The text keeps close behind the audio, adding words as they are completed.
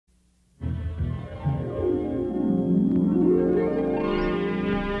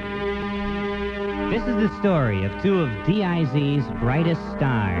This is the story of two of DIZ's brightest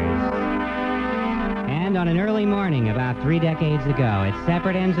stars. And on an early morning about 3 decades ago, at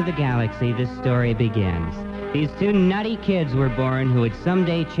separate ends of the galaxy, this story begins. These two nutty kids were born who would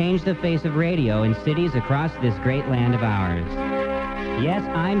someday change the face of radio in cities across this great land of ours. Yes,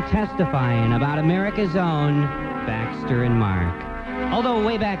 I'm testifying about America's own Baxter and Mark. Although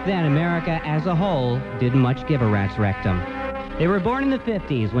way back then, America as a whole didn't much give a rat's rectum. They were born in the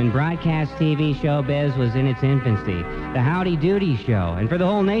 50s when broadcast TV showbiz was in its infancy, the Howdy Doody show, and for the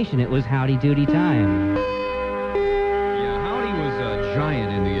whole nation it was Howdy Doody time. Yeah, Howdy was a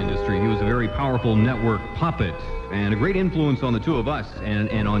giant in the industry. He was a very powerful network puppet and a great influence on the two of us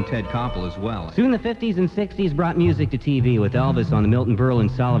and on Ted Koppel as well. Soon the 50s and 60s brought music to TV with Elvis on the Milton Berle and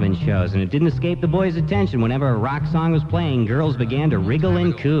Sullivan shows, and it didn't escape the boys' attention. Whenever a rock song was playing, girls began to wriggle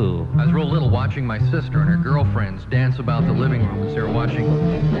and coo. I was real little watching my sister and her girlfriends dance about the living room as they were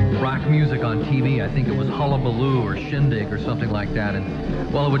watching rock music on TV. I think it was Hullabaloo or Shindig or something like that.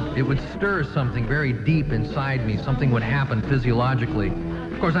 And, well, it would stir something very deep inside me. Something would happen physiologically.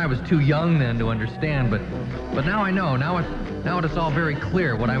 Of course, I was too young then to understand, but now I know. Now it's all very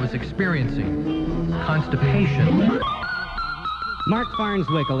clear what I was experiencing. Constipation. Mark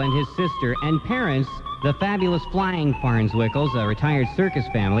Farnswickle and his sister and parents, the fabulous Flying Farnswickles, a retired circus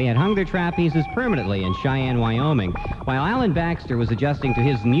family, had hung their trapezes permanently in Cheyenne, Wyoming, while Alan Baxter was adjusting to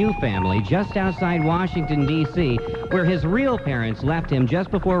his new family just outside Washington, D.C., where his real parents left him just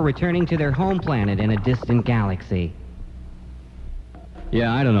before returning to their home planet in a distant galaxy.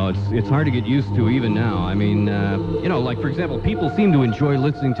 Yeah, I don't know. It's hard to get used to even now. I mean, like, for example, people seem to enjoy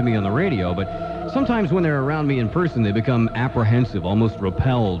listening to me on the radio, but sometimes when they're around me in person, they become apprehensive, almost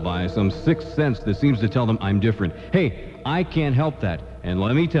repelled by some sixth sense that seems to tell them I'm different. Hey, I can't help that. And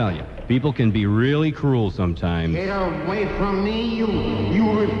let me tell you, people can be really cruel sometimes. Get away from me, you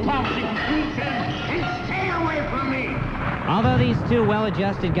repulsive creature, and stay away from me! Although these two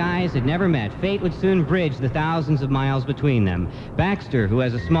well-adjusted guys had never met, fate would soon bridge the thousands of miles between them. Baxter, who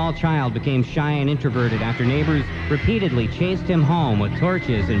as a small child became shy and introverted after neighbors repeatedly chased him home with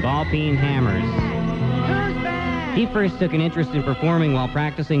torches and ball-peen hammers. He first took an interest in performing while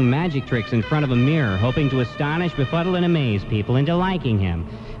practicing magic tricks in front of a mirror, hoping to astonish, befuddle, and amaze people into liking him.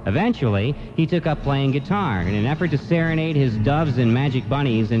 Eventually, he took up playing guitar in an effort to serenade his doves and magic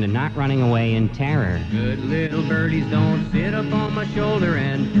bunnies into not running away in terror. Good little birdies don't sit up on my shoulder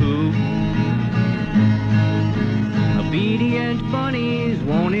and poo. Obedient bunnies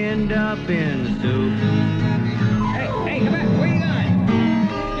won't end up in the soup. Hey, come back. Where are you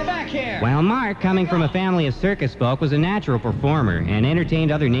going? Get back here. While Mark, coming from a family of circus folk, was a natural performer and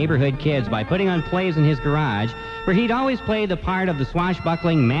entertained other neighborhood kids by putting on plays in his garage, where he'd always play the part of the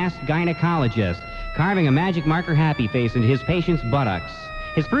swashbuckling masked gynecologist, carving a magic marker happy face into his patient's buttocks.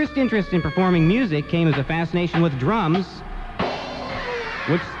 His first interest in performing music came as a fascination with drums,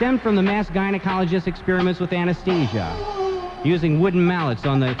 which stemmed from the masked gynecologist's experiments with anesthesia, using wooden mallets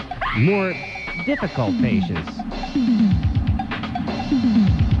on the more difficult patients.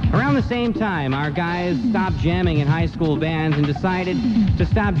 Around the same time, our guys stopped jamming in high school bands and decided to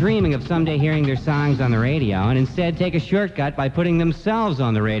stop dreaming of someday hearing their songs on the radio and instead take a shortcut by putting themselves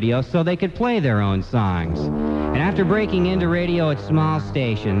on the radio so they could play their own songs. And after breaking into radio at small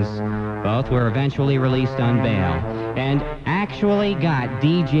stations, both were eventually released on bail and actually got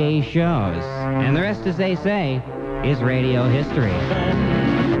DJ shows. And the rest, as they say, is radio history.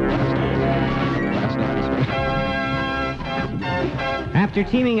 After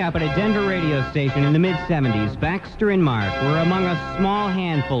teaming up at a Denver radio station in the mid-'70s, Baxter and Mark were among a small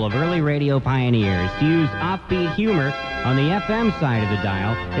handful of early radio pioneers to use offbeat humor on the FM side of the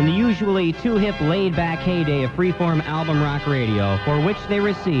dial in the usually too-hip, laid-back heyday of freeform album rock radio, for which they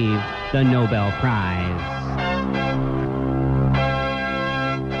received the Nobel Prize.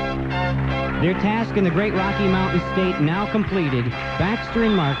 Their task in the great Rocky Mountain state now completed, Baxter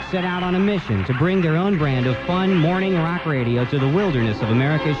and Mark set out on a mission to bring their own brand of fun morning rock radio to the wilderness of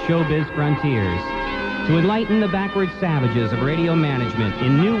America's showbiz frontiers, to enlighten the backward savages of radio management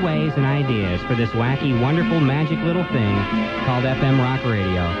in new ways and ideas for this wacky, wonderful, magic little thing called FM rock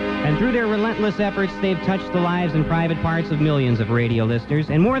radio. And through their relentless efforts, they've touched the lives and private parts of millions of radio listeners,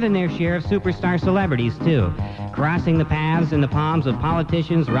 and more than their share of superstar celebrities, too, crossing the paths and the palms of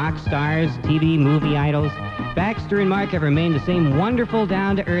politicians, rock stars, TV, movie idols. Baxter and Mark have remained the same wonderful,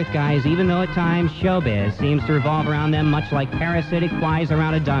 down-to-earth guys, even though at times showbiz seems to revolve around them much like parasitic flies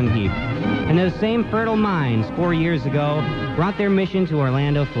around a dung heap. And those same fertile minds 4 years ago brought their mission to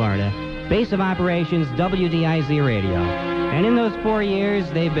Orlando, Florida, base of operations WDIZ Radio. And in those 4 years,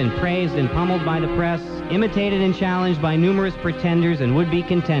 they've been praised and pummeled by the press, imitated and challenged by numerous pretenders and would-be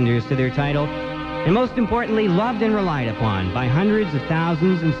contenders to their title And most importantly, loved and relied upon by hundreds of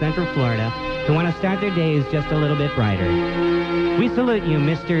thousands in Central Florida who want to start their days just a little bit brighter. We salute you,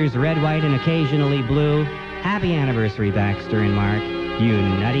 Misters Red, White, and occasionally Blue. Happy anniversary, Baxter and Mark. You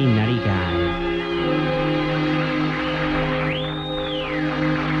nutty, nutty guys.